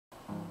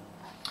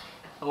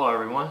Hello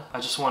everyone, I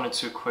just wanted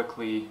to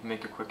quickly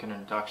make a quick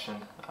introduction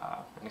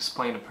and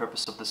explain the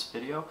purpose of this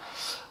video.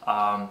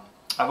 I've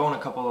owned a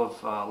couple of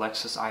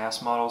Lexus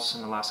IS models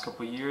in the last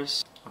couple of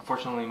years.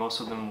 Unfortunately, most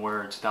of them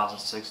were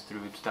 2006 through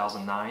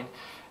 2009,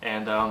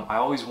 and I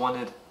always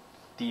wanted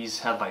these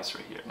headlights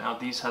right here. Now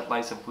these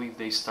headlights, I believe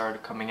they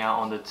started coming out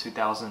on the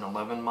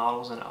 2011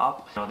 models and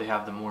up. They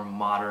have the more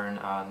modern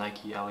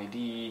Nike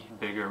LED,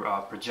 bigger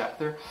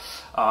projector.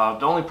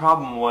 The only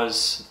problem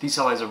was these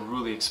headlights are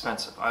really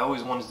expensive. I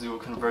always wanted to do a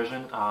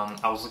conversion.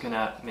 I was looking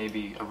at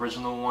maybe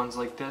original ones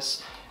like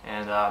this,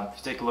 and if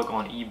you take a look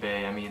on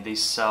eBay, I mean they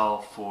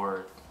sell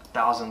for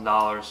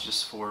 $1,000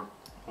 just for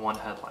one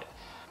headlight.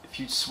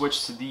 If you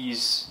switch to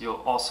these,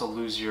 you'll also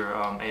lose your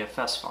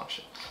AFS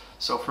function.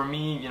 So for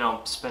me,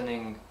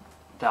 spending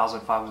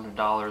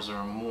 $1,500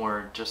 or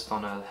more just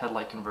on a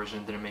headlight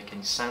conversion didn't make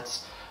any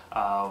sense. It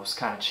was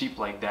kind of cheap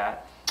like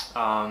that.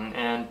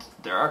 And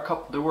there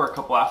were a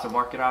couple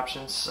aftermarket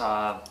options,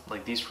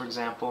 like these for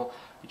example,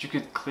 but you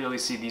could clearly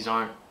see these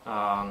aren't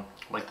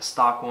like the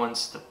stock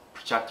ones. The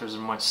projectors are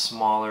much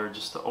smaller,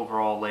 just the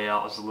overall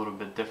layout is a little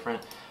bit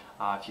different.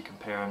 If you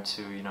compare them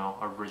to,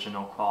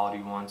 original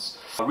quality ones.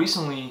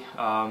 Recently,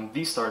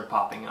 these started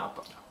popping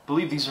up. I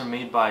believe these are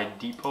made by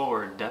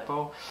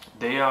Depot.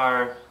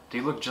 They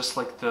look just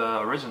like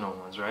the original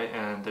ones, right?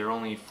 And they're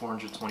only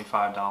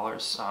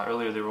 $425.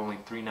 Earlier they were only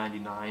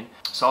 $399.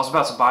 So I was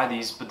about to buy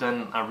these, but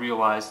then I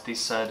realized they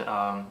said,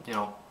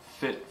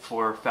 fit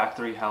for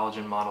factory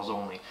halogen models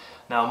only.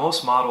 Now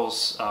most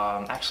models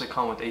actually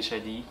come with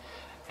HID,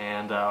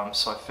 and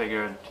so I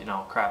figured,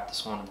 crap,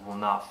 this one will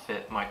not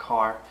fit my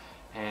car.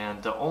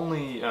 And the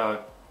only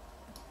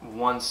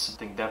ones I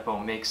think Depot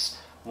makes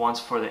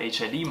ones for the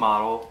HID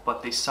model,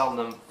 but they sell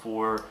them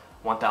for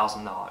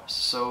 $1,000.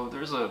 So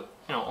there's a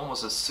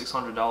almost a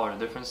 $600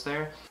 difference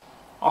there.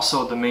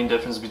 Also, the main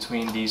difference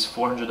between these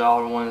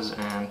 $400 ones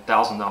and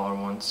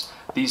 $1,000 ones,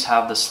 these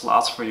have the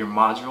slots for your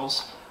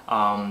modules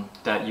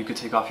that you could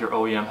take off your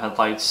OEM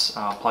headlights,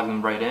 plug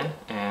them right in,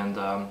 and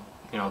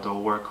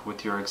they'll work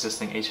with your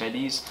existing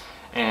HIDs.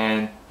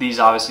 And these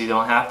obviously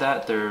don't have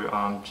that. They're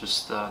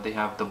they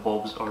have the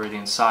bulbs already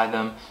inside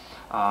them.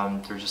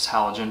 They're just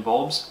halogen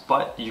bulbs,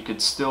 but you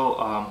could still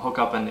hook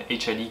up an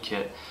HID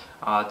kit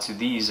to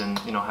these and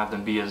have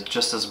them be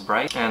just as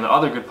bright. And the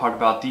other good part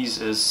about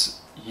these is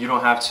you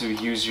don't have to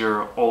use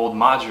your old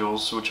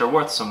modules, which are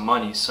worth some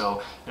money.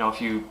 So if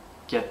you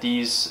get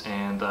these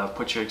and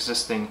put your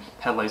existing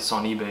headlights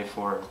on eBay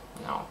for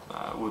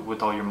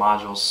with all your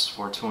modules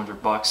for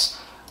 200 bucks,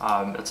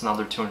 it's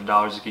another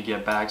 $200 you could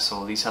get back.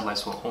 So these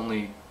headlights will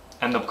only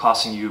end up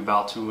costing you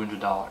about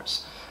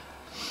 $200.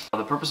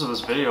 The purpose of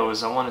this video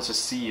is I wanted to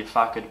see if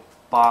I could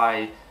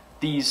buy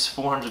these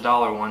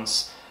 $400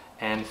 ones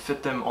and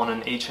fit them on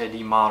an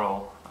HID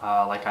model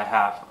like I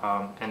have.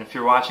 And if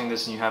you're watching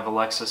this and you have a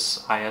Lexus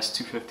IS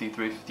 250,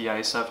 350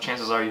 ISF,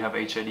 chances are you have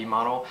a HID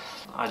model.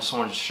 I just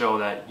wanted to show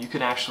that you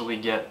can actually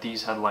get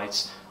these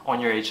headlights on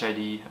your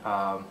HID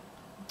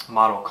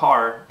model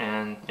car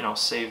and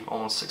save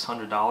almost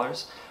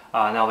 $600.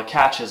 Now the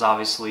catch is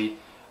obviously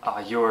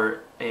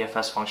your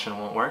AFS function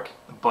won't work,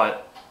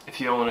 but if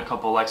you own a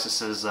couple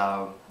Lexuses,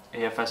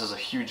 AFS is a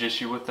huge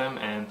issue with them,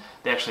 and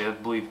they actually, I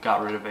believe,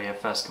 got rid of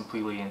AFS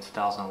completely in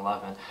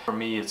 2011. For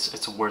me,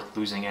 it's worth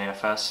losing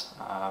AFS,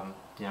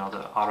 the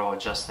auto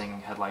adjusting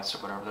headlights or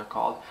whatever they're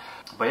called.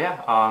 But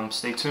yeah,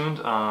 stay tuned.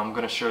 I'm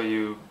going to show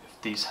you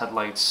if these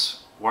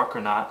headlights work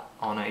or not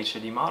on a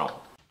HID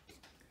model.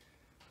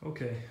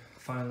 Okay,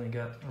 finally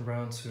got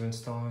around to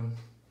installing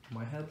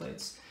my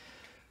headlights.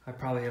 I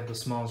probably have the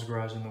smallest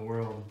garage in the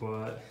world,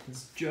 but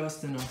it's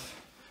just enough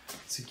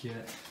to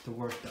get the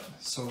work done.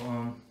 So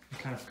I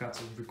kind of forgot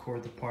to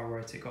record the part where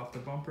I take off the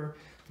bumper.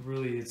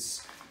 Really,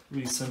 it's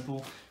really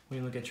simple. When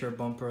you look at your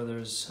bumper,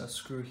 there's a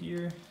screw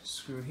here,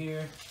 screw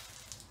here,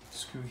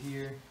 screw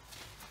here,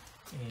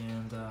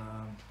 and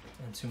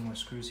two more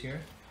screws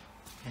here.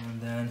 And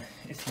then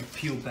if you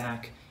peel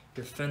back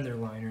your fender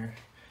liner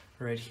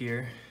right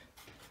here,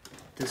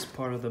 this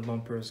part of the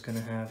bumper is going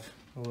to have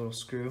a little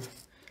screw.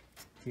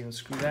 You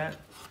unscrew that,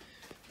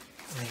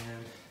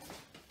 and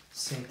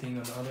same thing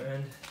on the other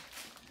end.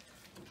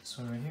 This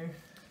one right here.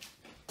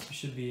 You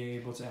should be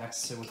able to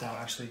access it without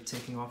actually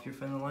taking off your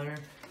fender liner.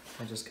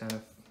 I just kind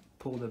of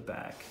pulled it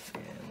back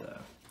and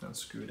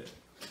unscrewed it.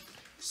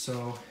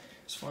 So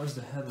as far as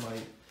the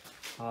headlight,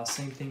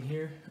 same thing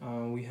here.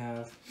 We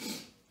have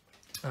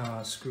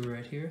a screw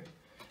right here,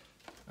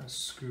 a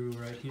screw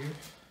right here,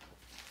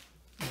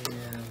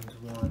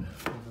 and one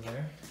over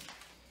there.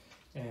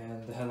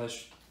 And the headlight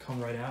should come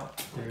right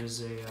out. There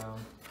is a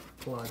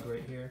plug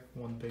right here,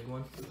 one big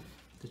one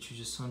that you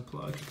just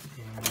unplug,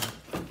 and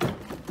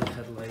the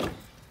headlight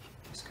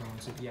is going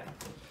to be out.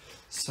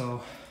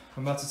 So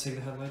I'm about to take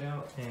the headlight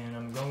out, and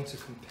I'm going to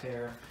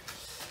compare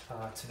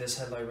to this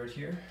headlight right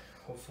here.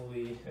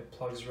 Hopefully it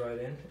plugs right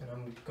in, and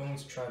I'm going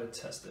to try to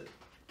test it.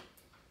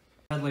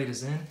 Headlight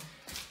is in.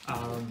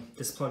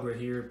 This plug right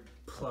here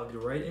plugged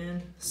right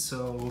in,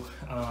 so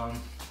I'm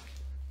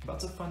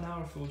about to find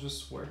out if it will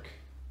just work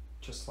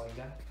just like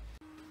that.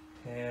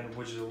 And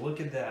would you look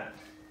at that?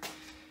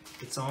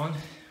 it's on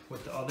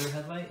with the other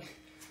headlight.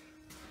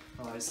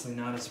 Obviously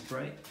not as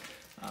bright.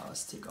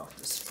 Let's take off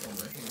this film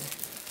right here.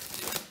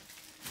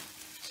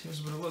 So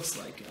here's what it looks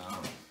like.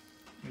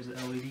 Here's the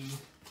LED.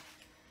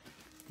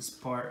 This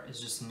part is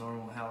just a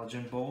normal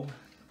halogen bulb,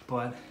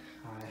 but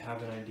I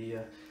have an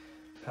idea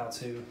how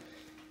to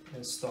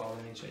install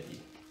an HID.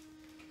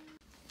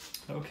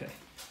 Okay,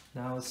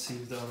 now let's see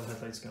if the other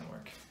headlight's gonna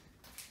work.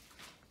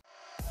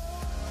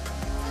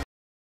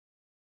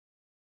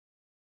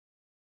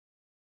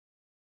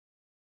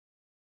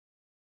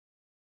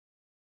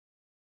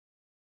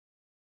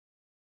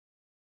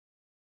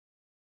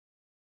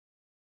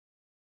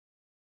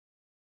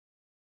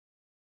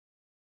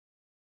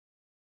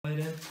 In,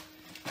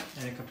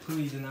 and I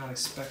completely did not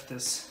expect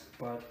this,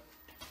 but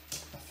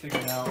I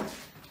figured out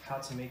how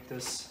to make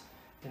this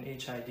an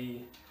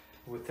HID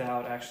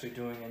without actually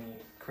doing any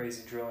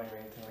crazy drilling or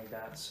anything like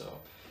that. So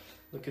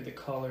look at the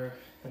color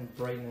and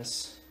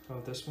brightness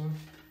of this one,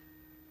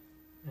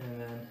 and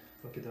then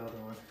look at the other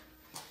one.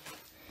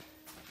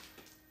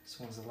 This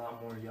one's a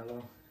lot more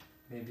yellow.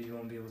 Maybe you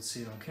won't be able to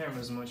see it on camera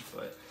as much,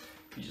 but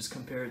if you just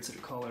compare it to the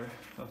color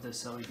of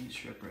this LED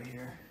strip right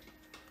here,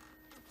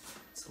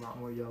 it's a lot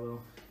more yellow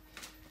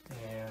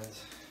and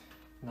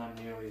not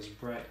nearly as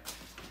bright.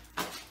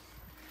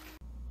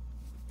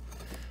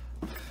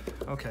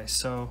 Okay,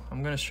 so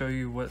I'm going to show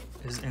you what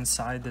is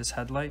inside this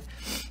headlight.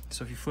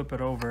 So if you flip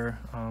it over,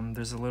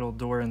 there's a little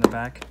door in the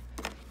back.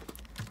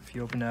 If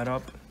you open that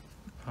up,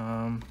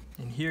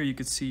 in here you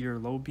could see your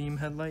low beam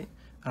headlight,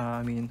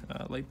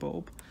 light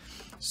bulb.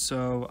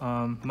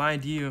 So my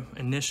idea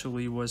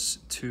initially was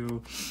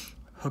to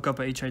hook up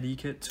a HID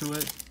kit to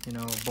it, you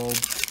know, a bulb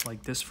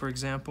like this for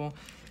example,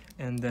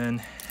 and then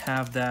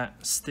have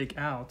that stick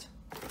out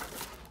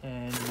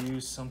and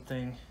use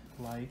something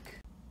like,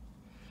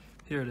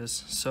 here it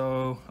is.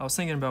 So I was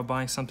thinking about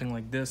buying something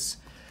like this,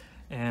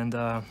 and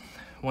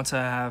once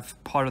I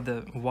have part of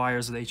the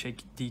wires of the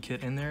HID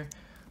kit in there,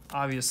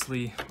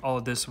 obviously all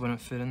of this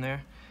wouldn't fit in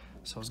there.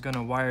 So I was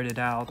gonna wire it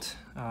out,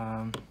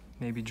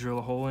 maybe drill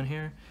a hole in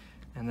here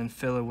and then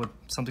fill it with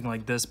something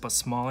like this but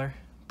smaller.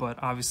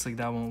 But obviously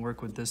that won't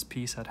work with this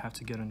piece. I'd have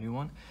to get a new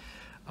one.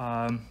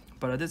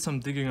 But I did some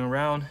digging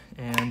around,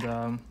 and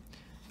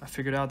I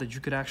figured out that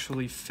you could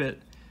actually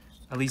fit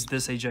at least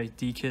this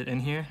HID kit in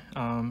here.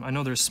 I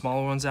know there's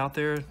smaller ones out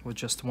there with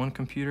just one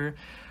computer.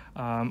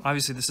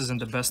 Obviously this isn't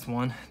the best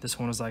one. This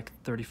one was like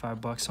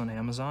 35 bucks on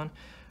Amazon.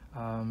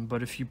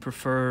 But if you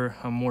prefer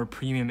a more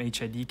premium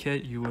HID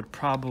kit, you would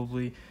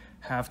probably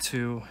have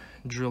to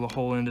drill a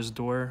hole in this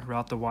door,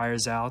 route the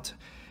wires out,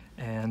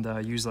 and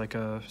use like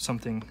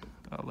something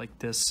like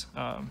this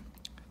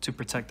to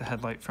protect the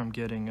headlight from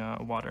getting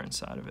water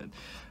inside of it.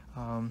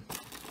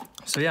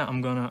 So yeah,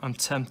 I'm gonna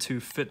attempt to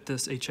fit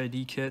this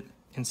HID kit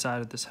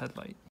inside of this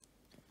headlight.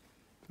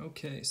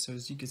 Okay, so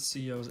as you can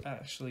see, I was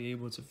actually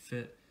able to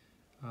fit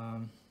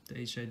the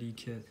HID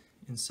kit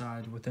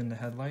inside within the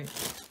headlight,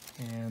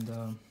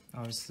 and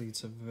obviously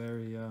it's a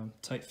very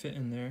tight fit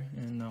in there,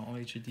 and all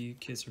HID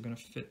kits are gonna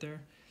fit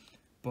there,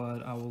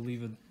 but I will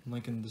leave a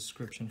link in the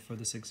description for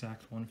this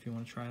exact one if you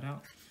want to try it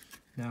out.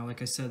 Now,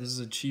 like I said, this is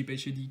a cheap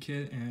HID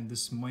kit, and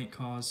this might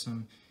cause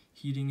some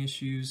heating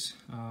issues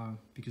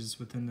because it's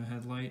within the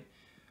headlight.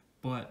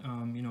 But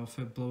you know, if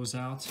it blows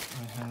out,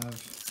 I have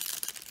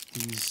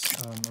these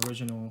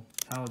original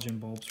halogen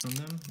bulbs from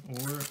them,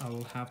 or I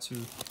will have to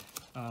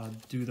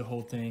do the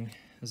whole thing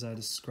as I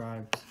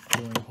described,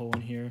 drilling a hole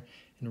in here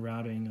and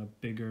routing a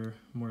bigger,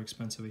 more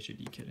expensive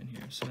HID kit in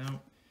here. So now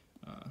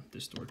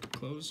this door could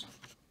close.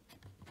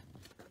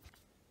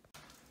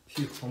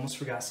 Phew, almost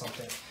forgot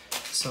something.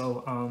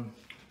 So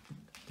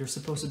there's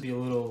supposed to be a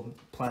little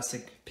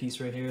plastic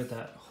piece right here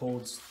that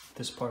holds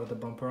this part of the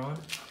bumper on.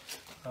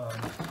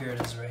 Here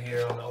it is right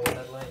here on the old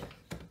headlight.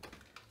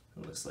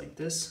 It looks like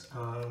this.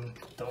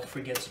 Don't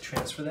forget to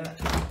transfer that.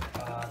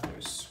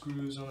 There's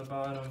screws on the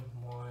bottom,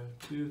 1,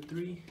 2,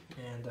 3,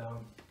 and it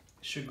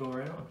should go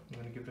right on. I'm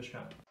gonna give it a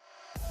shot.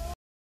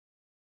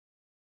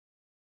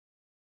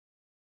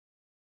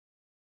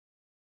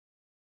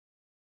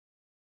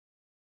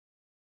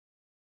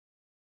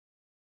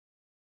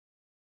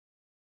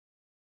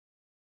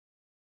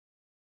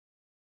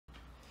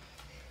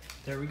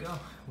 There we go.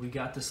 We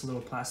got this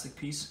little plastic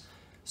piece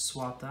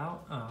swapped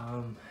out.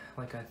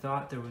 Like I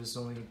thought, there was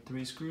only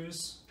 3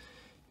 screws.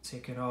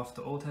 Take it off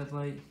the old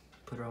headlight,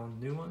 put it on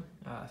the new one.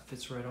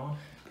 Fits right on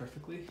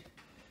perfectly.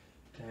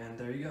 And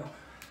there you go.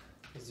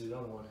 Let's do the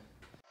other one.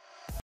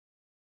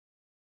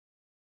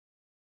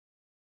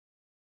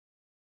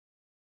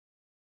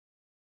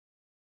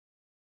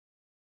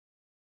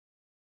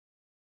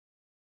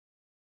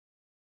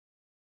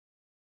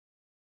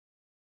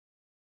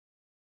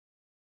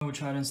 When we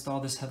try to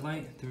install this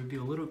headlight, there would be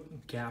a little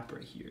gap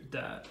right here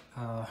that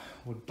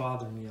would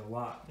bother me a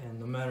lot, and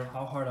no matter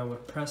how hard I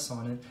would press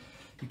on it,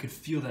 you could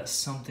feel that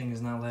something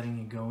is not letting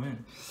it go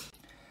in.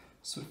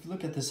 So if you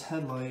look at this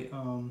headlight,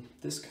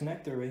 this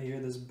connector right here,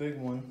 this big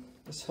one,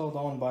 is held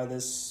on by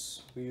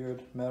this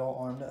weird metal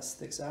arm that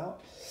sticks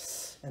out,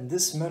 and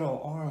this metal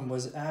arm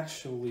was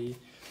actually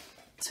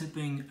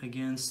tipping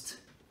against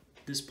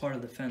this part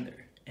of the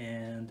fender,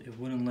 and it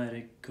wouldn't let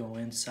it go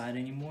inside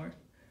anymore.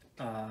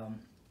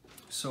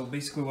 So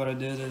basically what I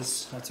did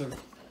is I took a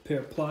pair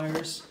of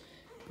pliers,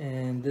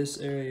 and this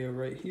area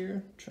right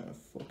here, I'm trying to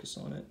focus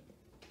on it,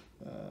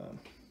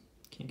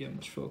 can't get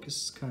much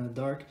focus, it's kind of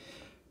dark,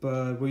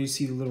 but where you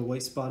see the little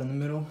white spot in the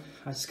middle,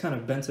 I just kind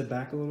of bent it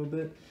back a little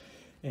bit,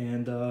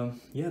 and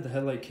yeah, the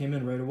headlight came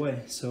in right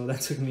away. So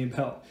that took me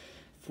about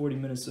 40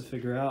 minutes to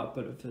figure out,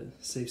 but if it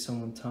saves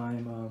someone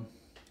time,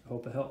 I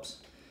hope it helps.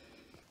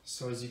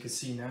 So as you can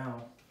see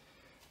now,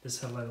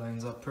 this headlight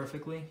lines up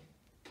perfectly,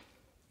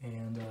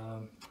 and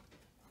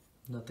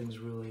nothing's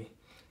really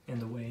in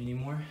the way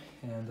anymore.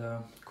 And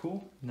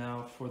cool,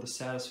 now for the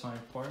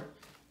satisfying part,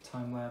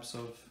 time lapse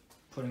of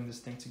putting this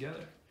thing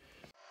together.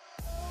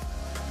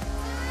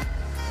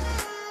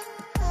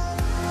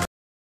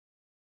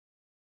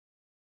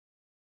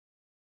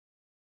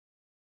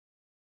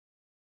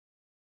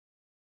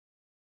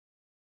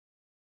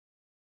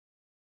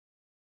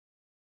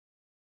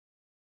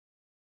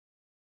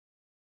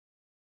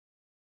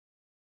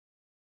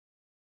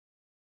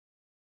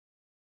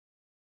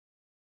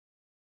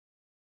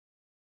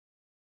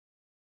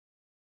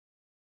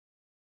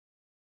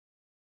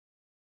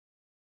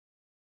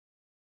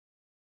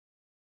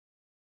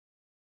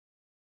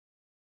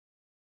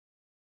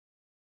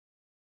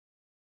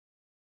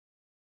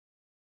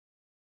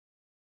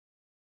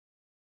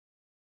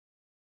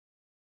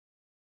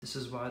 This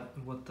is what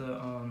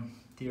the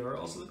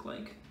DRLs look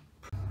like.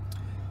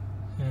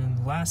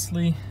 And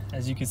lastly,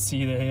 as you can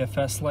see, the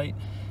AFS light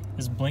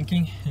is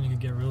blinking and it can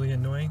get really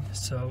annoying.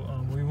 So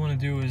what we want to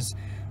do is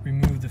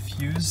remove the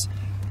fuse.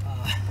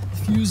 The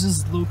fuse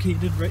is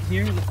located right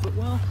here in the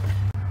footwell.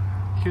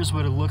 Here's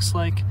what it looks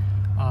like.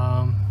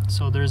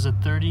 So there's a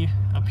 30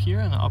 up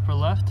here in the upper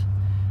left,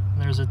 and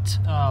there's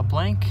a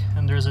blank,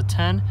 and there's a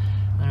 10,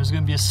 and there's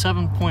going to be a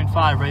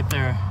 7.5 right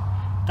there.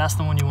 That's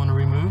the one you want to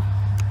remove.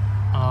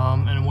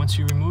 And once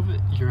you remove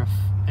it, your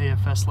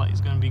AFS light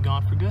is going to be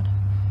gone for good.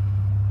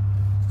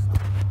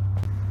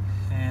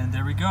 And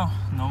there we go,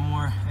 no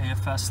more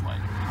AFS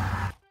light.